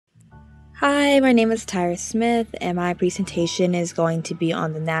Hi, my name is Tyra Smith, and my presentation is going to be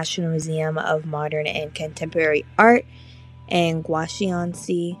on the National Museum of Modern and Contemporary Art in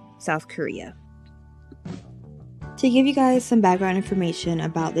Gwacheonsi, South Korea. To give you guys some background information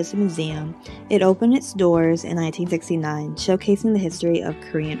about this museum, it opened its doors in 1969, showcasing the history of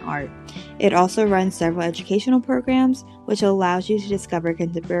Korean art. It also runs several educational programs, which allows you to discover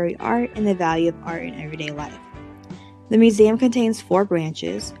contemporary art and the value of art in everyday life. The museum contains 4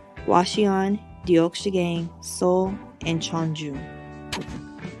 branches: Gwacheon, Deokshige, Seoul, and Cheonju.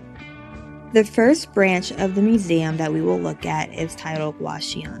 The first branch of the museum that we will look at is titled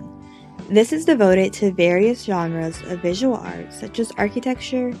Gwacheon. This is devoted to various genres of visual art such as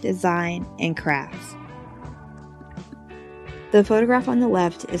architecture, design, and crafts. The photograph on the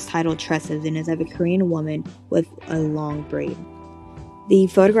left is titled Tresses and is of a Korean woman with a long braid. The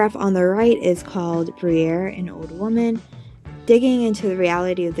photograph on the right is called Briere, an old woman, digging into the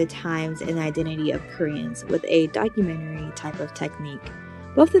reality of the times and the identity of Koreans with a documentary type of technique.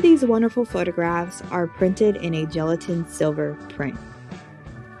 Both of these wonderful photographs are printed in a gelatin silver print.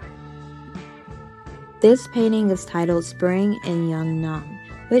 This painting is titled Spring in Yeongnam,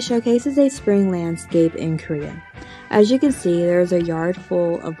 which showcases a spring landscape in Korea. As you can see, there is a yard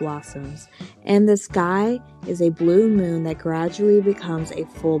full of blossoms, and the sky is a blue moon that gradually becomes a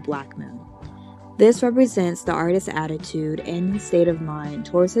full black moon. This represents the artist's attitude and his state of mind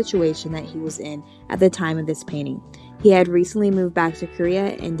towards the situation that he was in at the time of this painting. He had recently moved back to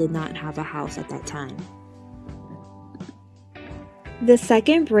Korea and did not have a house at that time. The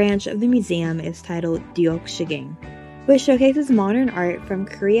second branch of the museum is titled Deokshige, which showcases modern art from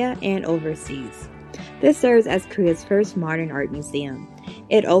Korea and overseas. This serves as Korea's first modern art museum.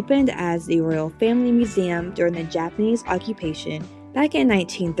 It opened as the Royal Family Museum during the Japanese occupation back in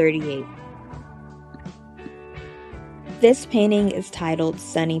 1938. This painting is titled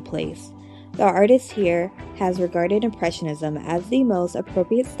Sunny Place. The artist here has regarded Impressionism as the most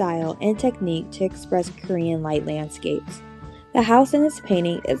appropriate style and technique to express Korean light landscapes. The house in this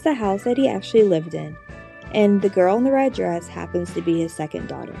painting is the house that he actually lived in, and the girl in the red dress happens to be his second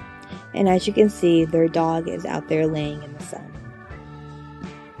daughter. And as you can see, their dog is out there laying in the sun.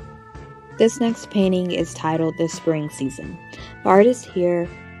 This next painting is titled The Spring Season. The artist here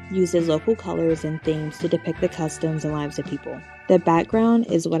uses local colors and themes to depict the customs and lives of people. The background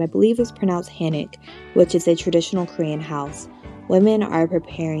is what I believe is pronounced hanok, which is a traditional Korean house. Women are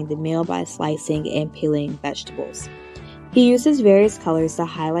preparing the meal by slicing and peeling vegetables. He uses various colors to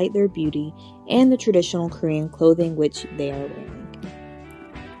highlight their beauty and the traditional Korean clothing which they are wearing.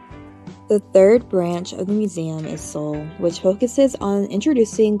 The third branch of the museum is Seoul, which focuses on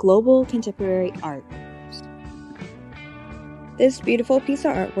introducing global contemporary art. This beautiful piece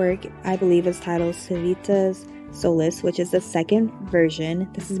of artwork, I believe, is titled Civitas Solis, which is the second version.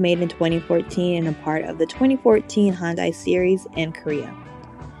 This is made in 2014 and a part of the 2014 Hyundai series in Korea.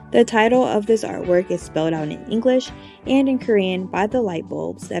 The title of this artwork is spelled out in English and in Korean by the light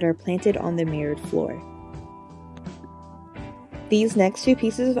bulbs that are planted on the mirrored floor. These next 2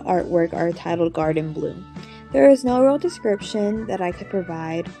 pieces of artwork are titled Garden Blue. There is no real description that I could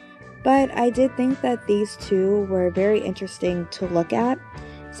provide, but I did think that these 2 were very interesting to look at.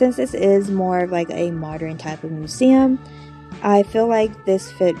 Since this is more of like a modern type of museum, I feel like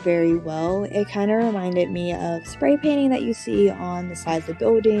this fit very well. It kind of reminded me of spray painting that you see on the sides of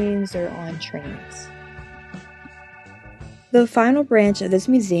buildings or on trains. The final branch of this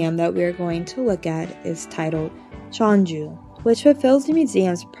museum that we are going to look at is titled Cheonju, which fulfills the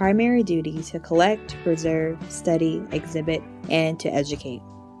museum's primary duty to collect, preserve, study, exhibit, and to educate.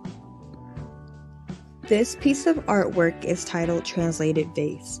 This piece of artwork is titled Translated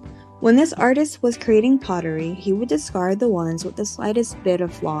Vase. When this artist was creating pottery, he would discard the ones with the slightest bit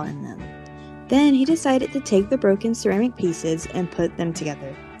of flaw in them. Then he decided to take the broken ceramic pieces and put them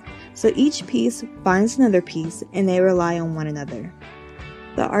together. So each piece binds another piece and they rely on one another.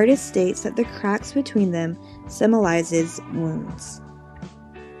 The artist states that the cracks between them symbolizes wounds.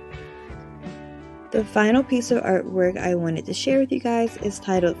 The final piece of artwork I wanted to share with you guys is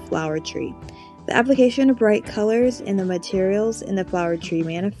titled Flower Tree. The application of bright colors and the materials in the flower tree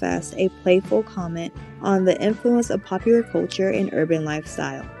manifests a playful comment on the influence of popular culture and urban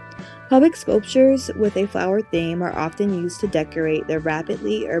lifestyle. Public sculptures with a flower theme are often used to decorate the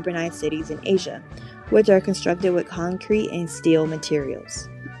rapidly urbanized cities in Asia, which are constructed with concrete and steel materials.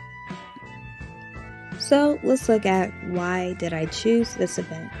 So let's look at why did I choose this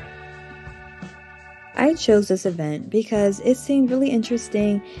event. I chose this event because it seemed really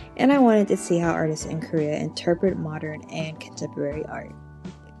interesting and I wanted to see how artists in Korea interpret modern and contemporary art.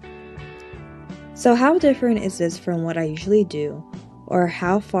 So how different is this from what I usually do? or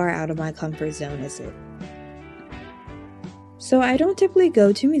how far out of my comfort zone is it? So I don't typically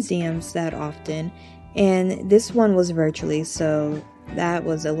go to museums that often, and this one was virtually, so that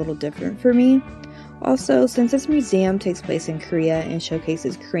was a little different for me. Also, since this museum takes place in Korea and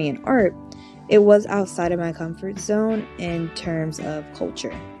showcases Korean art, it was outside of my comfort zone in terms of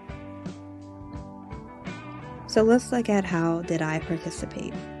culture. So let's look at how did I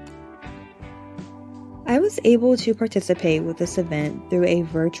participate. I was able to participate with this event through a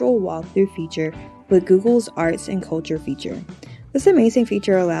virtual walkthrough feature with Google's Arts and Culture feature. This amazing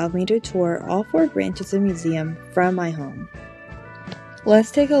feature allowed me to tour all 4 branches of the museum from my home.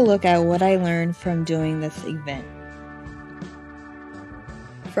 Let's take a look at what I learned from doing this event.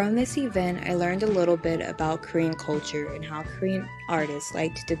 From this event, I learned a little bit about Korean culture and how Korean artists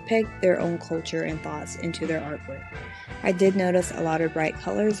like to depict their own culture and thoughts into their artwork. I did notice a lot of bright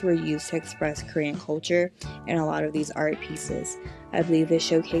colors were used to express Korean culture in a lot of these art pieces. I believe this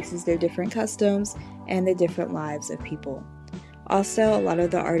showcases their different customs and the different lives of people. Also, a lot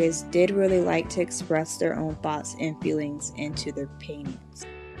of the artists did really like to express their own thoughts and feelings into their paintings.